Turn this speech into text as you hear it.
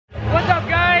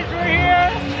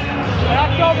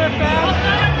Oktoberfest.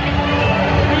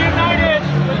 Reunited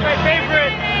with my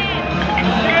favorite.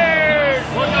 Cheers!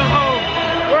 Welcome home.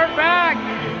 We're back.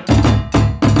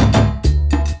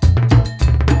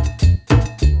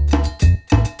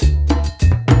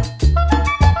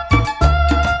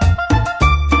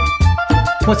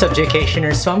 What's up,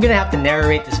 Jaycationers? So I'm gonna have to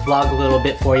narrate this vlog a little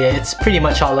bit for you. It's pretty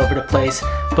much all over the place,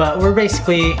 but we're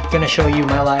basically gonna show you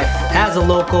my life as a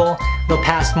local the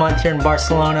past month here in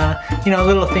Barcelona. You know,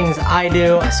 little things I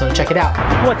do, so check it out.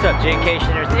 What's up,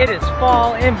 Jaycationers? It is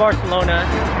fall in Barcelona.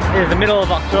 It is the middle of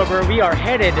October. We are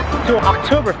headed to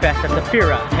Oktoberfest at the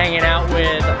Fira, hanging out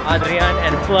with Adrian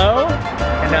and Flo.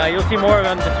 And you'll see more of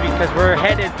them this week because we're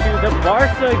headed to the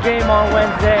Barca game on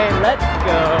Wednesday. Let's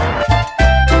go.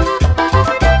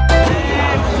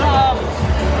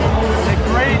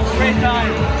 Great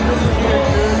time.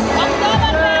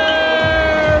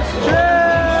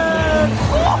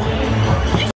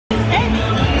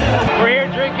 We're here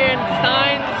drinking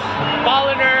Stein's,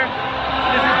 Balliner.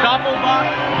 This is Doppelbock.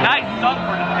 Nice song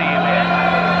for the team, man.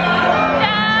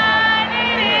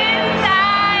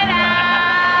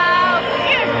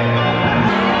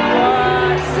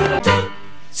 Don't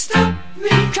stop me,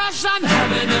 'cause I'm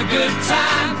having a good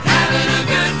time, having a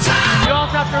good time. You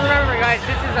also have to remember, guys,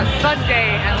 this is a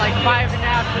Sunday at like 5 in the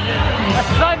afternoon. A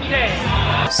Sunday!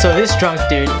 So this drunk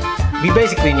dude, we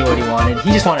basically knew what he wanted.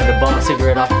 He just wanted to bum a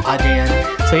cigarette off Adrian.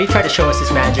 So he tried to show us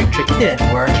this magic trick. It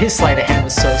didn't work. His sleight of hand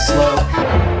was so slow.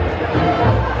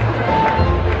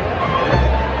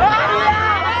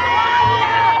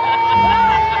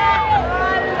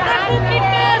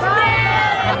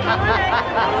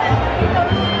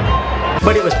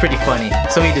 But it was pretty funny,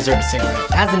 so he deserved a cigarette.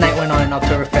 As the night went on in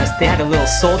Oktoberfest, they had a little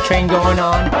soul train going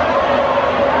on.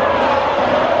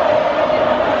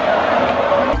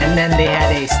 And then they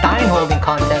had a Stein holding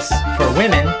contest for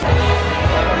women.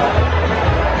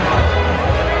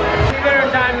 Dinner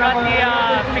time, got the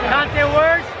picante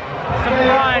words.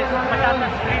 Surprise,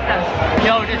 patatas fritas.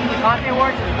 Yo, this picante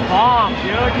words is bomb,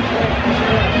 dude.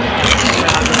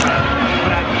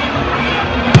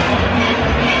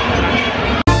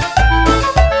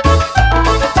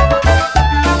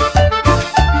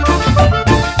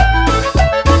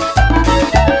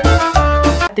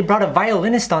 They brought a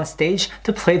violinist on stage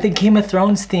to play the Game of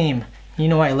Thrones theme. You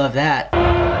know I love that.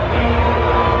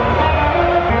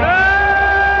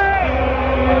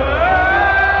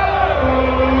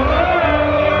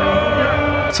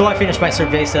 So I finished my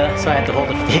cerveza, so I had to hold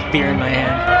a fake beer in my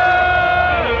hand.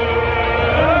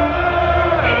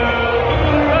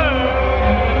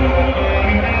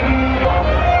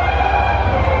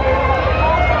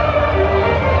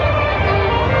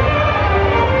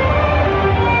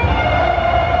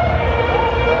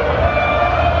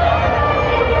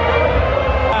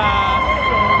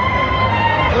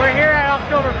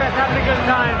 Having a good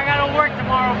time. I gotta work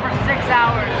tomorrow for 6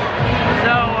 hours.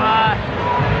 So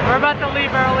we're about to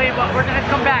leave early, but we're gonna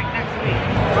come back next week.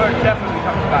 We're definitely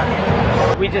coming back.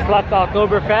 We just left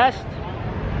Oktoberfest.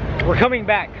 We're coming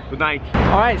back. Good night.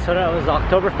 Alright, so that was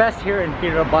Oktoberfest here in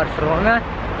FC Barcelona.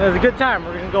 It was a good time.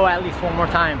 We're gonna go at least one more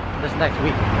time this next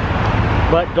week.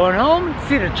 But going home,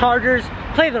 see the Chargers,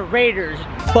 play the Raiders.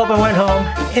 Well, I went home,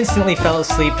 instantly fell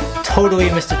asleep, totally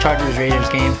missed the Chargers-Raiders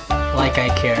game. Like I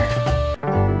care.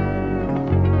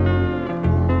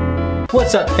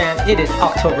 What's up, fam? It is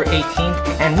October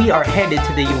 18th and we are headed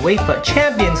to the UEFA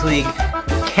Champions League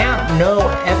Camp Nou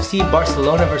FC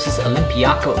Barcelona versus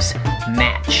Olympiacos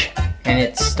match. And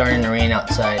it's starting to rain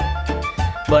outside.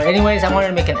 But anyways, I wanted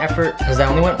to make an effort because I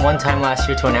only went one time last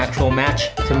year to an actual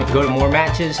match to go to more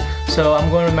matches. So I'm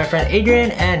going with my friend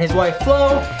Adrian and his wife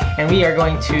Flo, and we are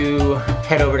going to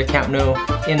head over to Camp Nou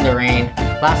in the rain.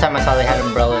 Last time I saw they had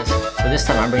umbrellas, so this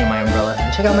time I'm bringing my umbrella.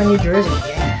 And check out my new jersey.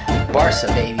 Yeah, Barca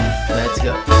baby. Let's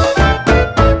go.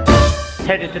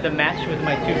 Headed to the match with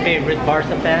my two favorite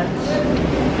Barca fans,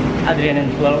 Adrian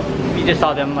and Flo. We just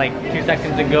saw them like 2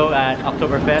 seconds ago at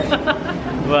Oktoberfest.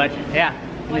 But yeah.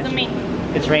 Wasn't me.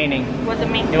 It's raining. Wasn't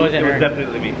me. It wasn't her. It was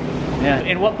definitely me. Yeah.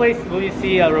 In what place will you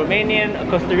see a Romanian, a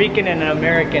Costa Rican, and an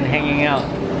American hanging out?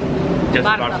 Just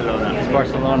Barca. Barcelona. It's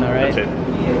Barcelona, right? That's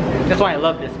it. That's why I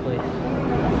love this place.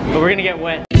 But we're gonna get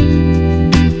wet.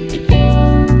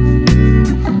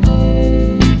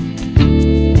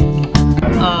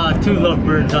 Two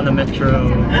lovebirds on the metro.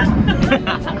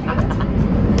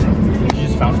 You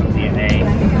just found some DNA.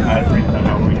 I don't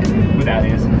know who that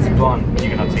is. It's blonde. You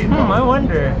cannot see it. I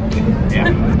wonder.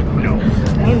 Yeah. Who knows?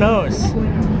 Who knows?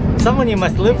 Someone you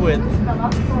must live with.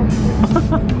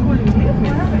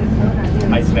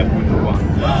 I slept with one.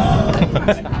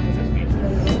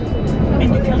 And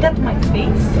you tell that to my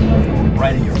face?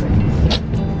 Right in your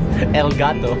face. El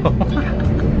gato.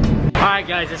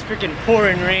 Alright guys, it's freaking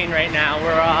pouring rain right now.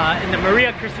 We're in the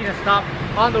Maria Cristina stop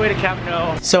on the way to Camp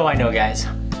Nou. So I know guys,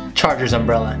 Chargers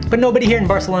umbrella. But nobody here in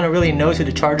Barcelona really knows who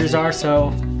the Chargers are,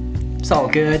 so it's all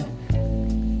good.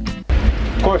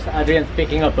 Of course, Adrian's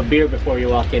picking up a beer before you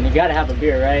walk in. You gotta have a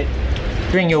beer, right?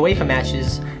 During your UEFA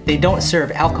matches, they don't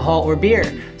serve alcohol or beer.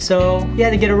 So you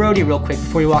had to get a roadie real quick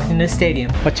before you walk into the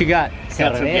stadium. What you got?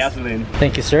 Got some gasoline.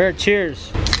 Thank you, sir.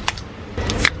 Cheers.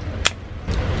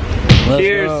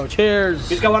 Cheers. Go. Cheers.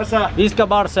 Visca Barça. Visca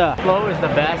Barça. Flo is the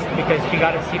best because she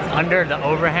got her seats under the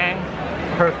overhang.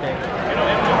 Perfect.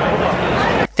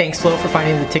 Thanks Flo for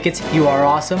finding the tickets. You are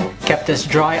awesome. Kept us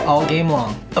dry all game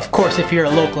long. Of course, if you're a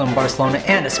local in Barcelona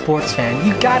and a sports fan,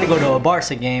 you gotta go to a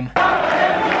Barca game.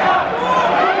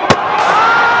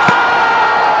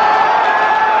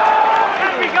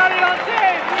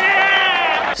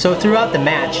 So throughout the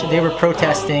match, they were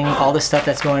protesting all the stuff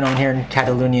that's going on here in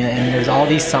Catalonia, and there's all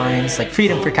these signs like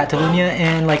freedom for Catalonia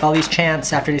and like all these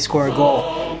chants after they score a goal.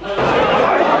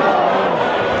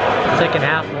 Second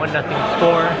half, 1-0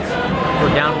 score.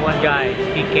 We're down one guy,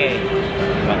 PK.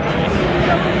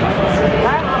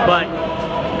 But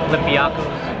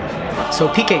Olympiacos. So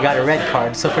PK got a red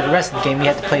card, so for the rest of the game we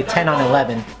had to play 10 on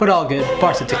 11. But all good,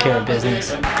 Barca took care of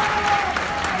business.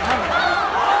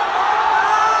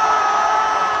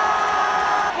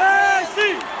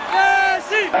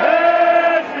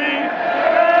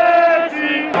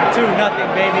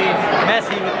 Baby,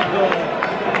 Messi with the goal.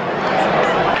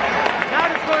 Now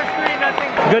the score is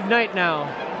 3-0. Good night now.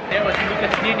 It was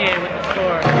Lucas Digne with the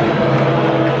score.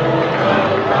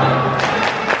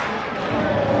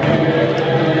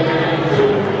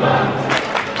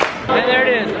 And there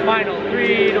it is, the final,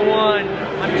 3-1.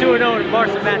 I'm 2-0 in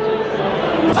Barca matches.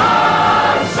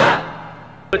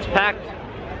 It's packed.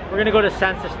 We're gonna go to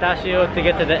San Stasio to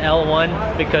get to the L1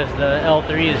 because the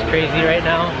L3 is crazy right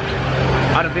now.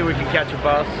 I don't think we can catch a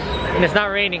bus. And it's not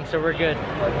raining, so we're good.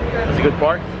 That's a good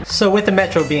part. So with the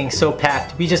metro being so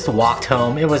packed, we just walked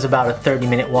home. It was about a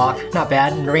 30-minute walk. Not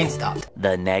bad, and the rain stopped.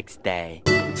 The next day.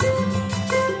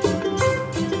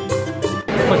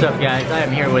 What's up guys? I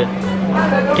am here with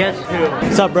guess who?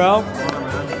 What's up, bro?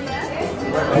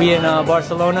 We in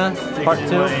Barcelona, part 2.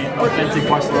 Authentic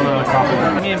Barcelona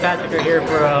cocktail bar. Me and Patrick are here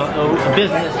for a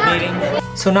business meeting.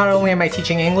 So not only am I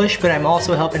teaching English, but I'm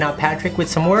also helping out Patrick with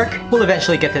some work. We'll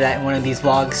eventually get to that in one of these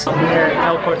vlogs. We're at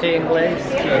El Corte Inglés,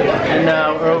 and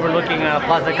we're overlooking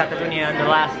Plaza Catalonia and the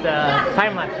last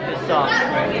time lapse you just saw.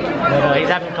 But he's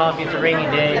having coffee, it's a rainy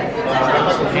day.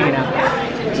 Hanging out.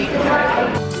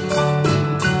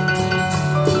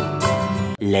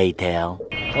 Later.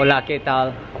 Hola, ¿qué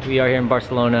tal? We are here in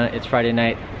Barcelona. It's Friday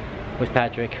night with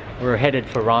Patrick. We're headed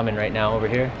for ramen right now over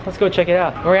here. Let's go check it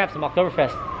out. We're gonna have some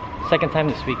Oktoberfest. Second time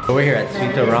this week. So we're here at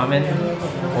Sweeto Ramen.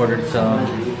 Ordered some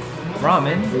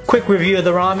ramen. Quick review of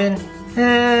the ramen.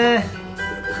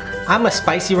 I'm a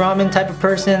spicy ramen type of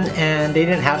person, and they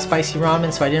didn't have spicy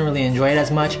ramen, so I didn't really enjoy it as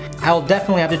much. I'll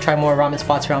definitely have to try more ramen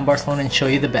spots around Barcelona and show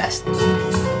you the best.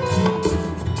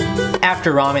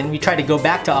 After ramen, we tried to go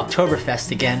back to Oktoberfest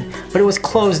again, but it was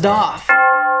closed off.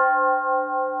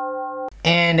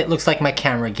 And it looks like my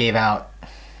camera gave out.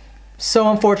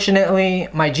 So unfortunately,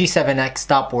 my G7X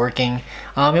stopped working.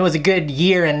 It was a good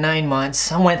year and 9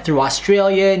 months. I went through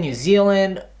Australia, New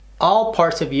Zealand, all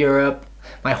parts of Europe.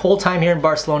 My whole time here in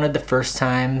Barcelona the first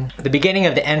time. The beginning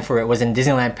of the end for it was in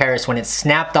Disneyland Paris when it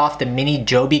snapped off the mini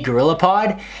Joby Gorilla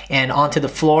Pod and onto the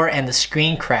floor and the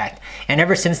screen cracked. And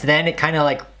ever since then, it kind of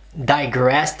like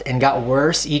digressed and got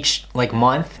worse each like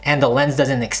month, and the lens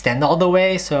doesn't extend all the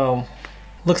way, so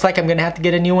looks like I'm gonna have to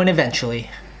get a new one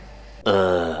eventually.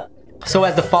 So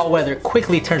as the fall weather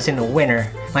quickly turns into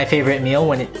winter, my favorite meal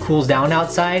when it cools down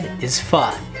outside is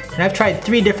pho. And I've tried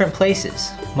 3 different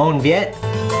places: Mon Viet,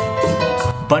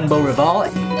 Bun Bo Rival,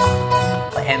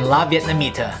 and La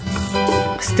Vietnamita.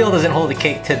 Still doesn't hold a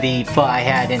cake to the pho I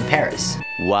had in Paris.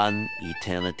 One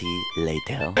eternity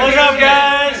later. What's up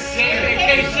guys?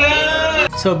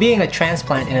 Jaycation! So being a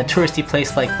transplant in a touristy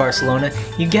place like Barcelona,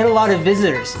 you get a lot of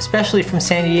visitors, especially from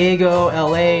San Diego,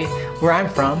 LA, where I'm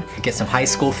from. You get some high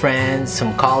school friends,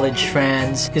 some college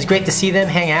friends. It's great to see them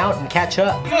hang out and catch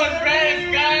up. Close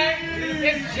friends, guys.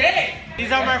 It's Jay.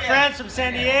 These are my friends from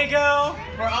San Diego.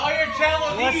 For all your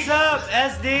travel needs. What's up,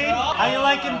 SD? How you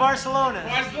liking Barcelona?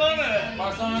 Barcelona.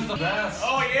 Barcelona's the best.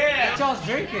 Oh yeah. What y'all's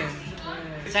drinking?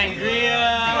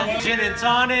 Sangria, gin and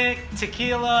tonic,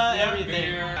 tequila,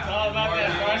 everything. It's all about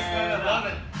that Barcelona. Love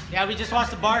it. Yeah, we just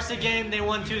watched the Barca game. They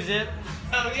won 2-0.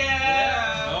 Oh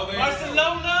yeah.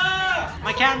 Barcelona.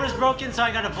 My camera's broken, so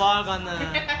I got a vlog on the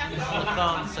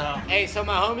phone. So hey, so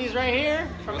my homies right here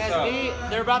from SD,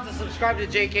 they're about to subscribe to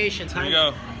Jaycation. Here you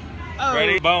go. Oh.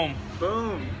 Ready? Boom.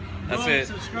 Boom. That's Boom, it.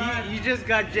 Subscribe. You just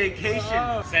got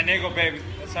Jaycation. San Diego, baby.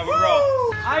 That's how we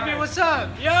roll. Ivy, what's up?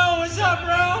 Yo, what's up,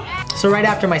 bro? So right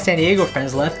after my San Diego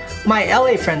friends left, my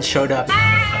LA friends showed up.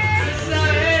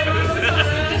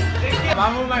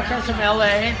 I'm with my friends from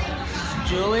LA,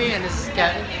 Julie, and this is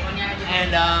Kevin.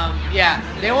 And yeah,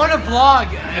 they want to vlog.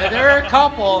 They're a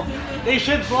couple. They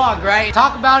should vlog, right?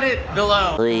 Talk about it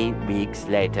below. 3 weeks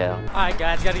later. Alright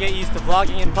guys, gotta get used to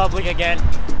vlogging in public again.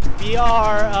 We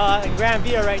are in Grand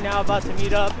Via right now, about to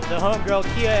meet up the homegirl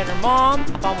Kia and her mom.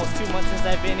 It's almost 2 months since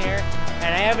I've been here,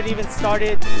 and I haven't even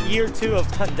started year 2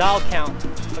 of Condal count.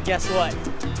 But guess what?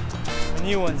 A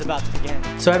new one's about to begin.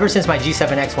 So ever since my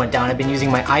G7X went down, I've been using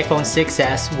my iPhone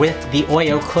 6s with the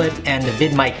Oyo clip and the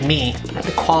VidMic Me.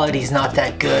 The quality's not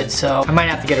that good, so I might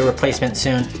have to get a replacement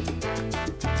soon.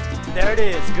 There it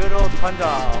is, good old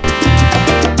Condal.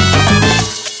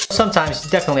 Sometimes you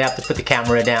definitely have to put the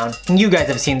camera down. And you guys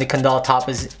have seen the Condal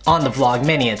tapas on the vlog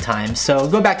many a time, so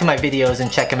go back to my videos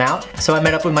and check them out. So I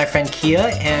met up with my friend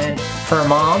Kia and her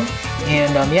mom,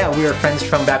 and yeah, we were friends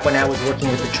from back when I was working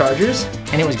with the Chargers,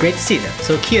 and it was great to see them.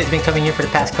 So Kia's been coming here for the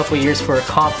past couple of years for a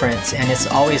conference, and it's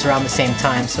always around the same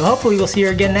time, so hopefully we'll see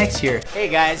her again next year. Hey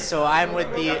guys, so I'm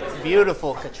with the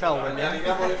beautiful Cottrell women.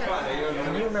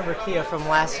 Can you remember Kia from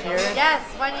last year? Yes,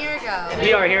 1 year ago.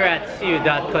 We are here at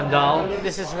Ciudad Condal.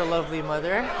 This is her lovely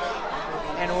mother,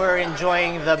 and we're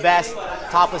enjoying the best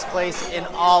tapas place in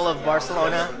all of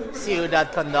Barcelona,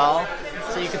 Ciudad Condal.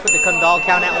 So you can put the Condal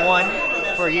count at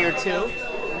 1 for year 2,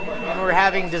 and we're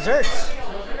having desserts.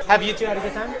 Have you two had a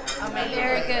good time?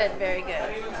 Very good, very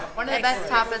good. One of the best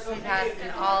tapas we've had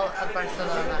in all of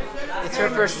Barcelona. It's her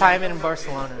first time in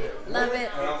Barcelona. Love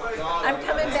it. I'm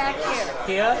coming back here.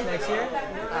 Kia, next year?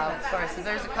 Of course, if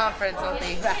there's a conference, I'll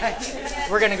be back.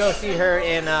 We're gonna go see her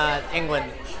in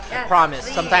England. I Yes, promise.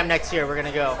 please. Sometime next year we're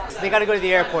gonna go. They gotta go to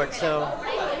the airport, so.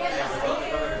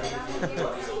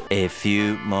 A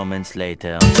few moments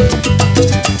later.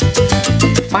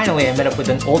 Finally, I met up with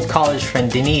an old college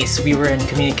friend, Denise. We were in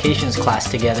communications class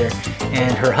together,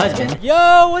 and her husband.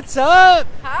 Yo, what's up?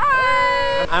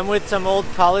 Hi! I'm with some old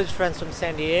college friends from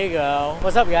San Diego.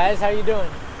 What's up, guys? How you doing?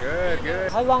 Good,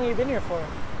 good. How long have you been here for?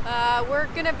 We're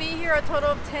gonna be here a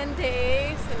total of 10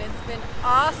 days, and it's been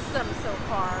awesome so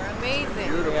far.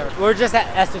 Amazing. We're just at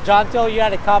Estudiantil. You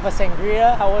had a cava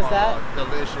sangria. How was that?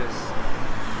 Delicious.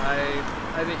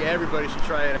 I think everybody should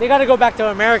try it. They gotta go back to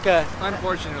America.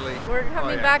 Unfortunately. We're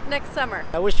coming back next summer.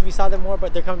 I wish we saw them more,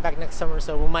 but they're coming back next summer,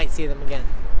 so we might see them again.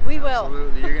 We will.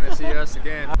 Absolutely, you're gonna see us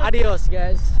again. Adios,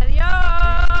 guys.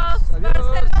 Adios,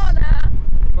 Barcelona.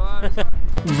 Bye.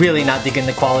 Really not digging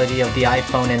the quality of the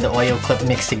iPhone and the Oyo clip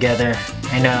mixed together.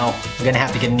 I know, I'm gonna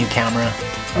have to get a new camera.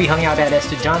 We hung out at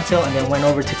Estudiantil and then went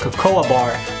over to Cocoa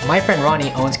Bar. My friend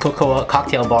Ronnie owns Cocoa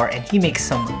Cocktail Bar, and he makes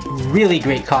some really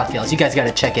great cocktails. You guys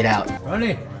gotta check it out.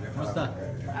 Ronnie, what's that?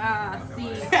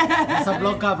 Sí. Esa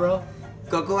bloca, bro.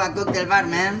 Cocoa Cocktail Bar,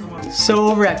 man. So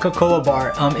over at Cocoa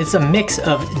Bar, it's a mix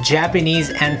of Japanese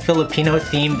and Filipino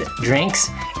themed drinks,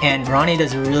 and Ronnie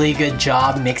does a really good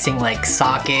job mixing like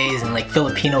sakes and like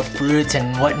Filipino fruits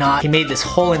and whatnot. He made this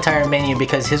whole entire menu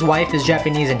because his wife is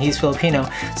Japanese and he's Filipino,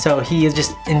 so he has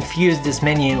just infused this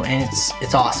menu, and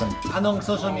it's awesome. Anong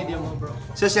social media mo, bro?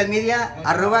 Social media,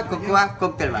 @Cocoa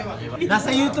Cocktail Bar.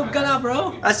 Nasa YouTube ka na,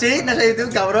 bro. Ah, sí? Nasa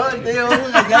YouTube ka, bro? Tío,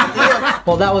 tío.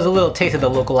 Well, that was a little taste of the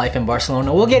local life in Barcelona.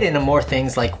 We'll get into more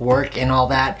things like work and all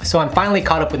that. So I'm finally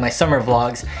caught up with my summer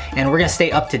vlogs, and we're gonna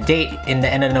stay up to date in the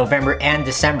end of November and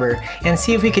December and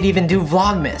see if we could even do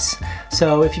Vlogmas.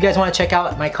 So if you guys wanna check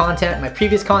out my content, my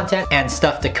previous content, and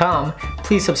stuff to come,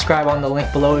 please subscribe on the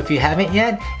link below if you haven't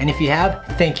yet. And if you have,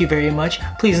 thank you very much.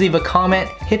 Please leave a comment,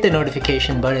 hit the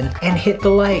notification button, and hit the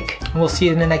like. And we'll see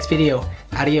you in the next video.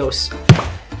 Adios.